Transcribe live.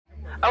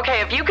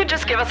Okay, if you could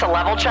just give us a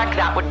level check,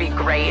 that would be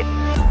great.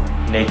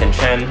 Nathan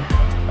Chen,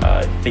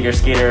 figure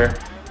skater,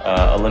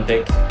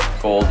 Olympic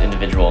gold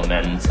individual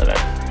men's event.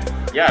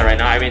 Yeah, right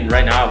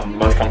now I'm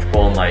most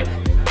comfortable in like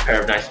a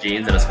pair of nice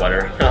jeans and a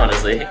sweater,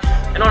 honestly.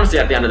 And honestly,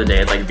 at the end of the day,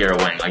 it's like Vera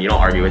Wang. Like, you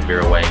don't argue with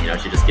Vera Wang.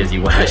 She just gives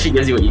you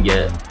what you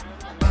get.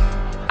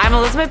 I'm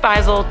Elizabeth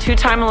Beisel,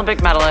 two-time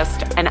Olympic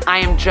medalist, and I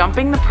am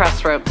jumping the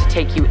press rope to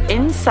take you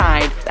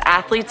inside the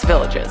athletes'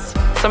 villages,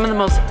 some of the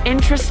most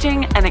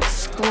interesting and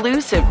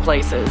exclusive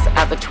places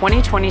at the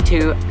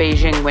 2022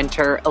 Beijing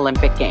Winter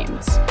Olympic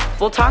Games.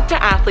 We'll talk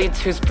to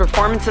athletes whose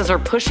performances are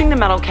pushing the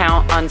medal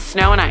count on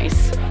snow and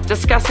ice,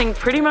 discussing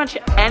pretty much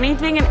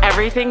anything and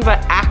everything but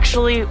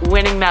actually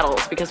winning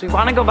medals, because we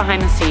want to go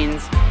behind the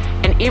scenes,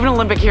 and even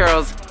Olympic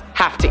heroes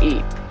have to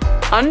eat.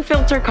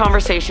 Unfiltered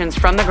conversations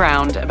from the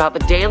ground about the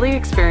daily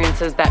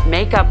experiences that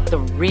make up the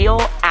real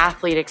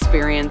athlete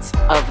experience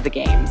of the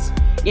games.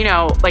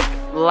 Like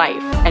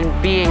life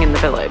and being in the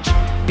village.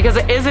 Because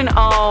it isn't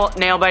all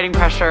nail-biting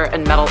pressure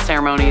and medal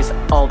ceremonies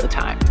all the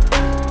time.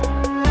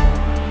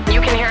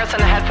 You can hear us in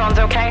the headphones,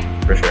 okay?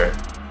 For sure.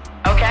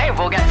 Okay,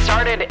 we'll get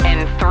started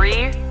in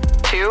 3,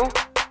 2,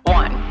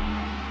 1.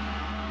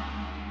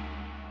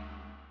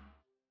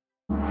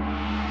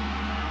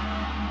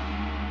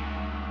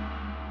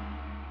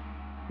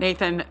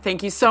 Nathan,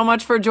 thank you so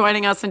much for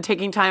joining us and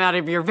taking time out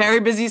of your very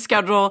busy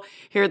schedule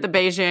here at the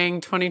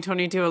Beijing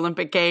 2022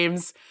 Olympic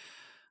Games.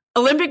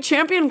 Olympic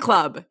Champion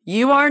Club,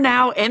 you are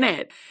now in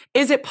it.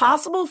 Is it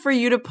possible for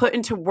you to put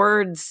into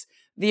words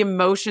the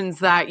emotions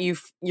that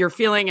you're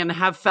feeling and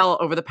have felt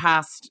over the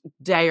past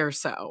day or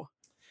so?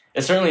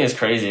 It certainly is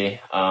crazy,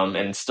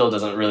 and still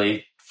doesn't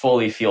really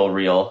fully feel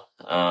real.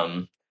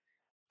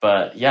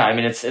 But yeah,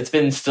 it's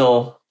been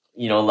still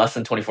less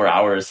than 24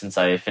 hours since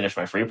I finished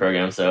my free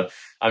program. So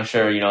I'm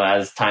sure,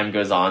 as time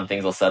goes on,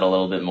 things will settle a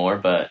little bit more,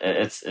 but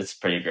it's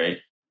pretty great.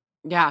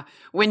 Yeah.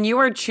 When you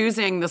are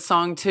choosing the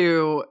song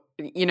to,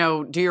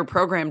 do your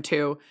program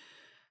to,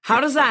 how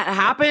does that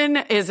happen?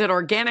 Is it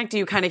organic? Do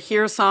you kind of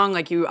hear a song?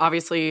 Like, you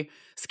obviously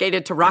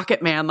skated to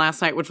Rocket Man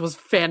last night, which was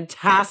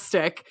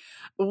fantastic.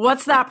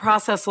 What's that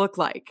process look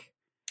like?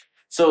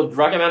 So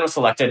Rocket Man was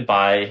selected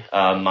by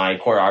my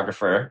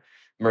choreographer,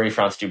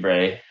 Marie-France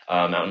Dubray,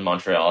 out in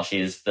Montreal.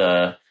 She's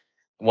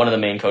one of the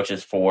main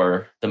coaches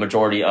for the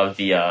majority of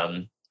the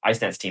ice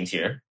dance teams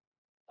here.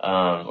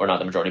 Or not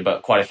the majority,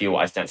 but quite a few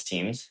ice dance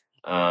teams.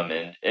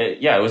 And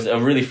it was a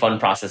really fun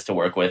process to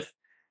work with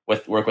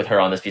her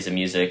on this piece of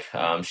music.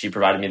 She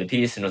provided me the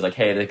piece and was like,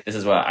 hey, this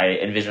is what I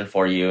envisioned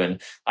for you.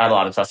 And I had a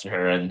lot of trust in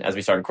her. And as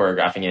we started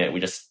choreographing it, we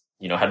just,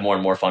 had more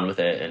and more fun with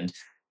it, and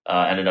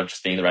ended up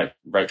just being the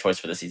right choice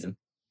for the season.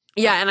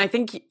 Yeah, and I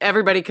think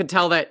everybody could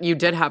tell that you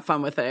did have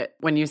fun with it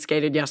when you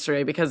skated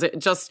yesterday, because it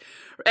just,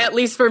 at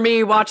least for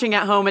me, watching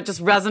at home, it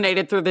just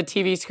resonated through the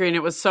TV screen.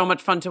 It was so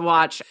much fun to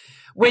watch.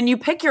 When you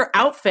pick your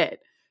outfit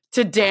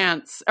to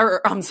dance,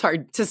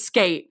 to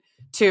skate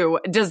to,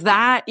 does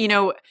that,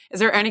 is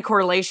there any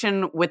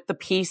correlation with the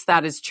piece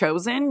that is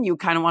chosen? You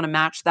kind of want to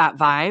match that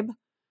vibe?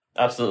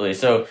 Absolutely.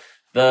 So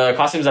the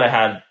costumes that I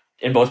had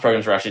in both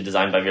programs were actually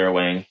designed by Vera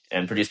Wang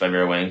and produced by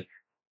Vera Wang.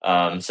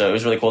 So it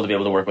was really cool to be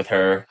able to work with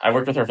her. I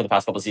worked with her for the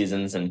past couple of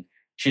seasons, and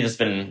she's just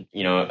been,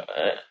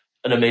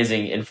 an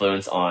amazing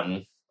influence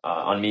on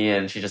me,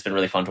 and she's just been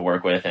really fun to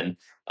work with, and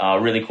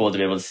really cool to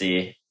be able to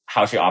see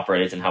how she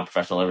operates and how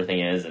professional everything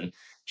is. And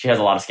she has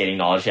a lot of skating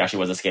knowledge. She actually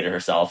was a skater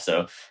herself,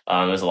 so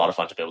it was a lot of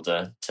fun to be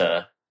able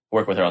to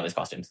work with her on these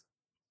costumes.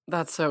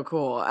 That's so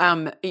cool.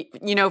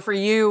 For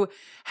you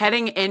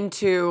heading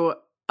into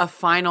a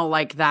final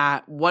like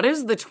that, what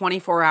is the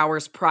 24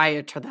 hours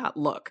prior to that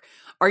look?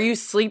 Are you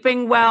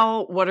sleeping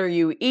well? What are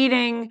you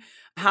eating?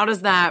 How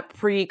does that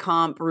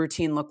pre-comp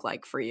routine look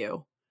like for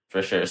you?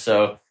 For sure.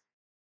 So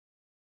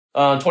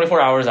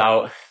 24 hours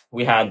out,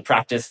 we had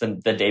practice the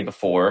day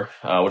before,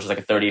 which was like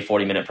a 30,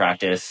 40-minute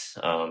practice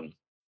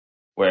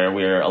where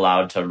we were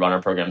allowed to run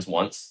our programs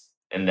once.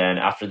 And then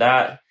after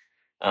that,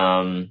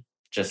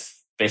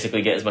 just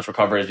basically get as much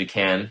recovery as we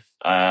can.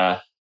 I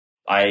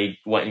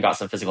went and got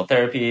some physical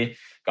therapy,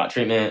 got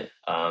treatment,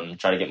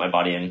 try to get my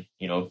body in,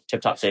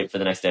 tip-top shape for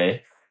the next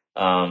day.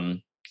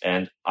 And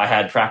I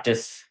had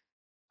practice.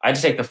 I had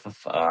to take the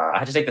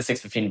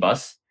 6:15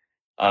 bus,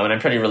 and I'm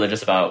pretty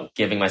religious about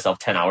giving myself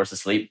 10 hours of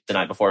sleep the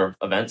night before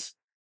events.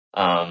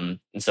 And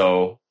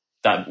so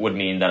that would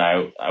mean that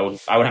I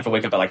would have to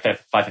wake up at like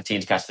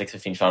 5:15 to catch the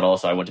 6:15 shuttle.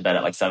 So I went to bed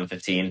at like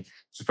 7:15, which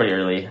is pretty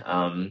early.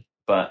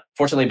 But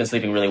fortunately, I've been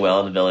sleeping really well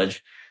in the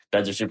village.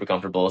 Beds are super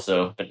comfortable,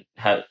 so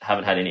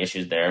haven't had any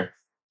issues there.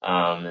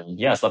 And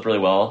yeah, I slept really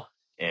well.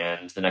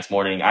 And the next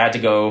morning,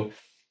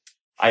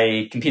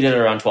 I competed at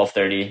around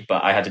 12:30,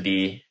 but I had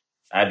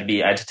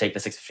to take the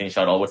 6:15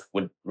 shuttle, which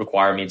would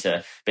require me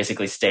to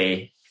basically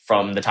stay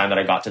from the time that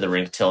I got to the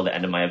rink till the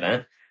end of my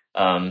event.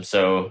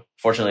 So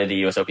fortunately,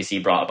 the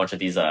USOPC brought a bunch of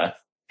these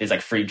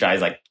like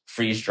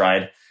freeze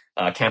dried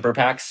camper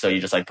packs. So you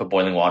just like put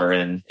boiling water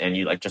in, and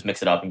you like just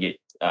mix it up and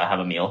have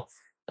a meal,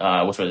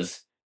 which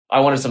was, I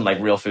wanted some like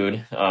real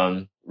food,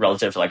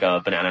 relative to like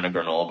a banana and a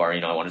granola bar.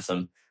 I wanted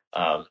some,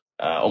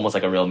 almost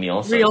like a real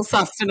meal. So, Real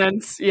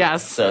sustenance,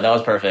 yes. So that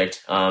was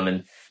perfect.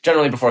 And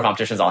generally before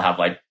competitions, I'll have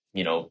like,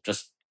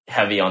 just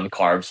heavy on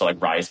carbs, so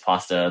like rice,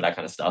 pasta, that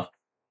kind of stuff.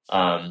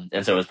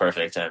 And so it was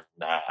perfect. And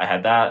I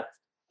had that.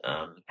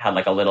 Had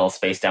like a little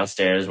space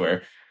downstairs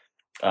where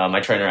my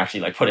trainer actually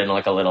like put in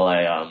like a little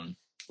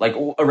like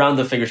around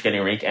the figure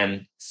skating rink,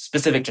 and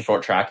specific to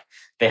short track,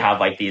 they have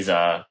like these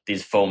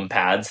foam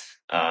pads,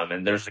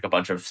 and there's like a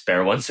bunch of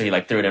spare ones. So he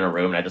like threw it in a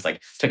room, and I just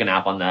like took a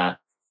nap on that,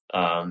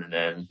 and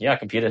then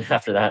competed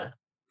after that.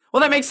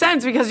 Well, that makes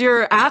sense because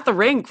you're at the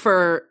rink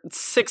for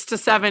 6 to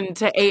 7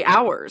 to 8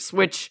 hours,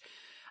 which,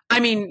 I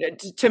mean,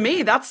 to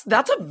me, that's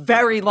a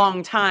very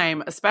long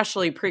time,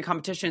 especially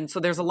pre-competition. So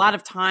there's a lot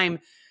of time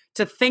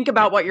to think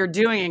about what you're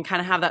doing and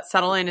kind of have that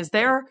settle in. Is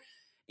there,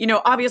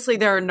 obviously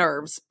there are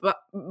nerves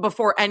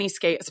before any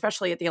skate,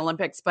 especially at the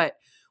Olympics, but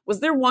was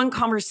there one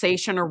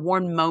conversation or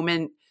one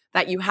moment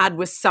that you had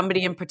with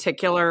somebody in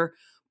particular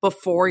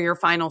before your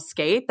final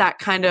skate that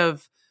kind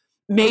of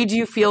made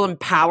you feel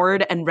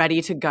empowered and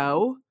ready to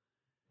go?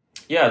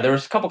 Yeah, there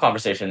was a couple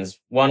conversations.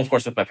 One, of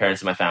course, with my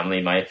parents and my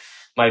family. My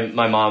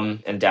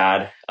mom and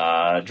dad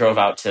drove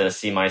out to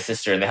see my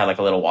sister, and they had like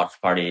a little watch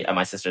party at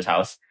my sister's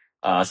house.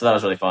 So that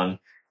was really fun.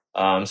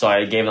 So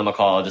I gave them a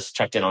call, just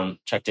checked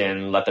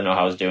in, let them know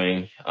how I was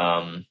doing,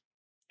 and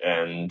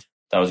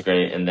that was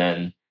great. And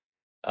then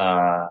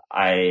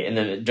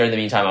during the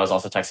meantime, I was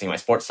also texting my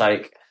sports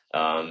psych,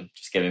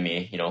 just giving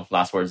me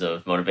last words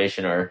of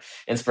motivation or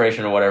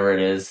inspiration or whatever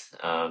it is.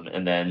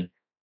 And then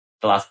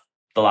the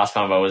last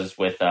convo was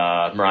with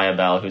Mariah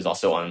Bell, who's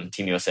also on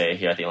Team USA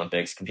here at the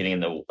Olympics, competing in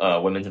the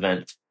women's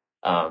event.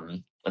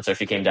 And so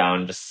she came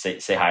down just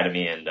say hi to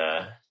me, and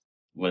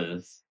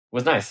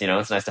was nice.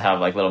 It's nice to have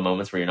like little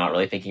moments where you're not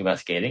really thinking about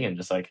skating and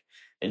just like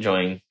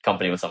enjoying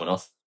company with someone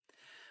else.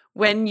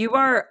 When you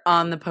are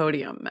on the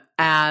podium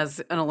as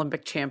an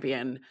Olympic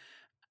champion,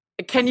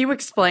 can you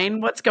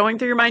explain what's going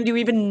through your mind? Do you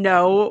even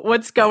know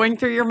what's going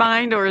through your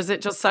mind, or is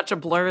it just such a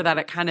blur that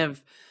it kind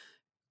of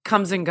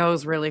comes and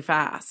goes really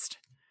fast?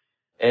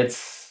 It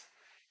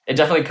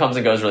definitely comes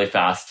and goes really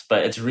fast,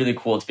 but it's really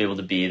cool to be able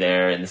to be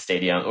there in the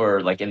stadium,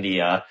 or like in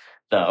the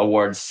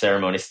awards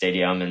ceremony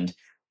stadium. And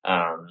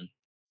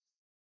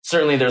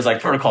certainly there's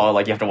like protocol,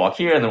 like you have to walk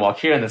here and then walk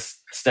here and then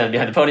stand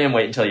behind the podium,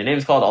 wait until your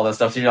name's called, all that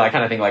stuff. So you're like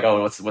kind of think like,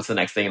 oh, what's the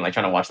next thing? And like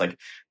trying to watch like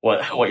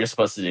what you're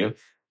supposed to do.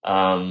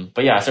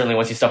 But yeah, certainly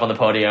once you step on the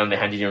podium, they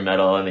hand you your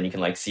medal, and then you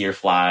can like see your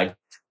flag,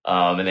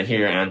 and then hear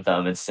your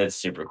anthem. It's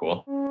super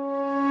cool.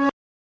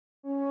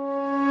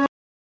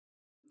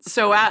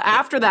 So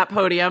after that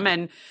podium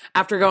and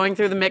after going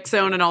through the mix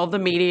zone and all the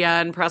media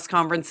and press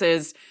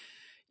conferences,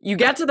 you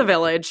get to the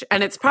village,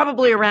 and it's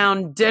probably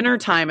around dinner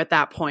time at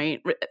that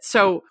point.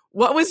 So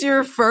what was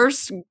your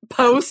first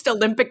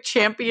post-Olympic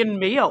champion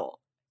meal?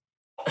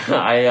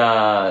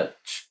 I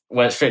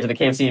went straight to the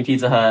KFC and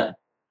Pizza Hut.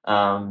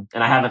 And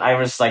I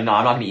was like, no,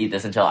 I'm not going to eat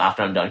this until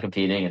after I'm done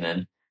competing, and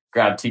then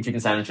grabbed 2 chicken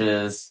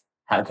sandwiches,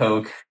 had a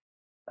Coke,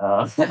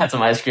 had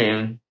some ice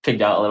cream,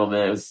 pigged out a little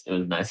bit. It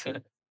was nice.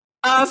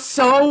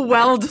 So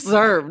well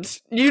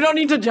deserved. You don't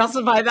need to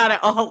justify that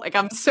at all. Like,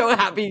 I'm so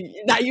happy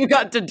that you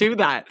got to do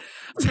that.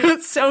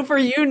 So for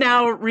you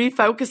now,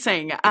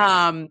 refocusing,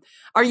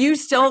 are you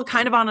still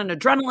kind of on an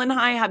adrenaline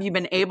high? Have you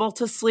been able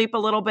to sleep a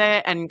little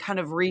bit and kind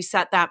of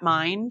reset that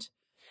mind?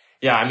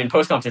 Yeah, I mean,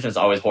 post-competition is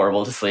always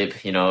horrible to sleep.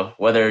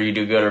 Whether you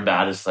do good or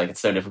bad, it's like it's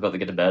so difficult to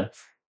get to bed.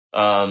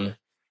 But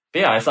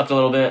yeah, I slept a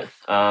little bit,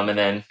 and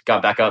then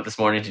got back up this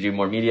morning to do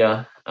more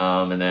media.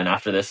 And then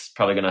after this,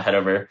 probably going to head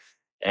over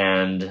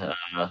and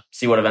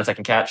see what events I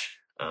can catch.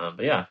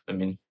 But yeah, I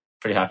mean,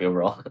 pretty happy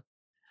overall.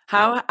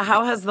 How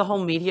has the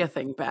whole media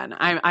thing been?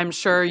 I'm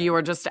sure you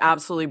are just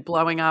absolutely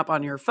blowing up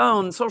on your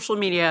phone, social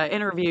media,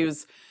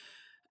 interviews.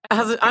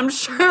 I'm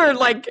sure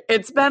like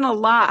it's been a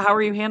lot. How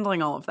are you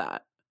handling all of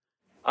that?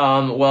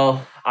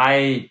 Well,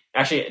 I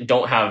actually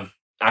don't have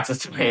access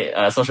to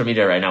my social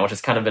media right now, which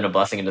has kind of been a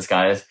blessing in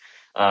disguise.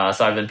 So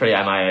I've been pretty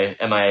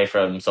MIA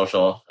from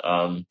social,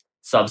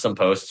 sub some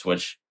posts,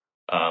 which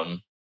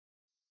I've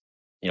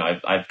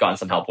gotten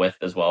some help with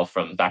as well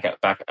from back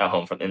at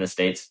home from in the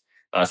States,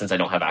 since I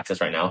don't have access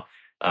right now.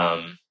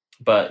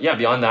 But yeah,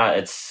 beyond that,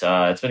 it's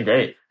been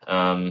great.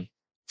 Haven't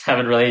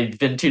really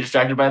been too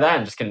distracted by that,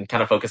 and just can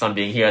kind of focus on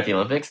being here at the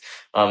Olympics,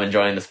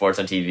 enjoying the sports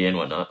on TV and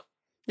whatnot.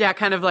 Yeah,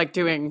 kind of like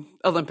doing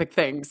Olympic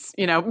things,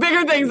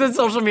 bigger things than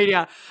social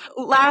media.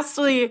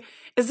 Lastly,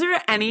 is there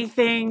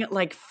anything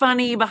like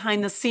funny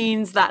behind the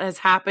scenes that has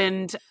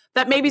happened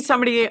that maybe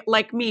somebody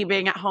like me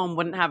being at home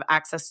wouldn't have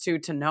access to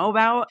know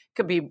about?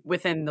 Could be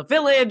within the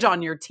village,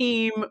 on your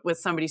team, with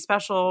somebody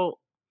special.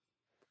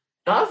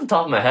 Not off the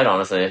top of my head,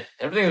 honestly.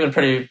 Everything's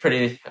been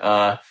pretty,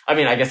 I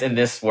mean, I guess in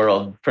this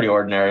world, pretty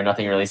ordinary.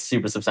 Nothing really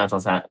super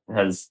substantial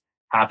has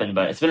happened,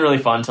 but it's been really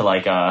fun to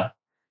like,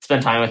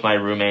 spend time with my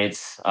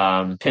roommates.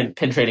 Pin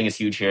trading is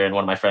huge here. And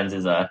one of my friends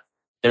is,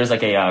 there's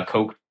like a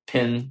Coke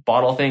pin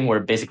bottle thing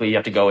where basically you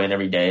have to go in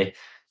every day.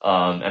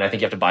 And I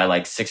think you have to buy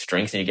like 6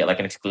 drinks and you get like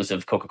an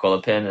exclusive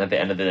Coca-Cola pin. And at the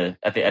end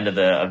of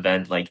the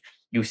event, like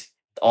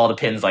all the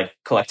pins like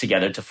collect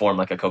together to form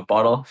like a Coke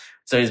bottle.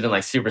 So he's been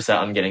like super set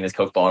on getting this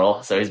Coke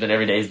bottle. So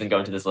every day he's been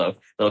going to this little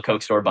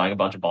Coke store, buying a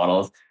bunch of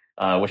bottles,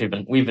 which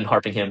we've been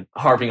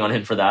harping on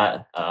him for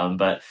that.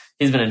 But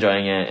he's been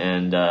enjoying it,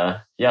 and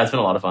yeah, it's been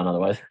a lot of fun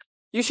otherwise.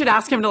 You should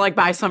ask him to like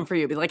buy some for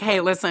you. Be like,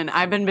 hey, listen,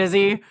 I've been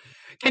busy.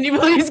 Can you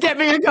please get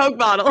me a Coke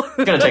bottle?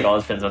 I'm gonna take all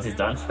his pins once he's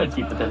done and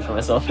keep the pins for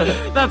myself.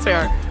 That's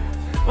fair.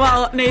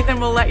 Well, Nathan,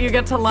 we'll let you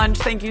get to lunch.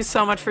 Thank you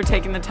so much for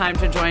taking the time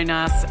to join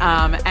us.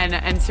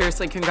 And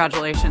seriously,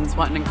 congratulations.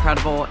 What an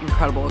incredible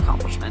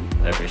accomplishment.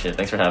 I appreciate it.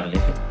 Thanks for having me.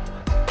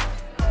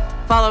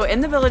 Follow In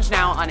the Village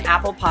now on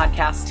Apple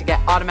Podcasts to get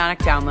automatic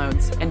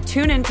downloads, and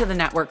tune into the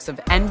networks of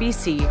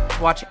NBC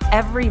to watch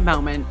every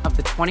moment of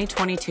the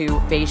 2022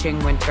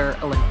 Beijing Winter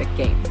Olympic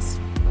Games.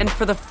 And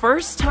for the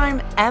first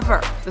time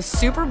ever, the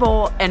Super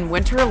Bowl and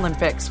Winter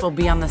Olympics will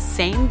be on the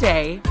same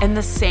day and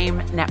the same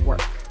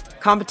network.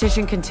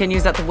 Competition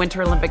continues at the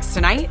Winter Olympics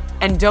tonight,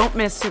 and don't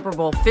miss Super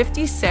Bowl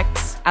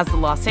 56 as the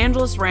Los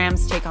Angeles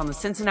Rams take on the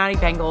Cincinnati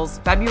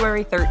Bengals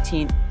February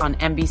 13th on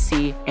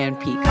NBC and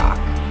Peacock.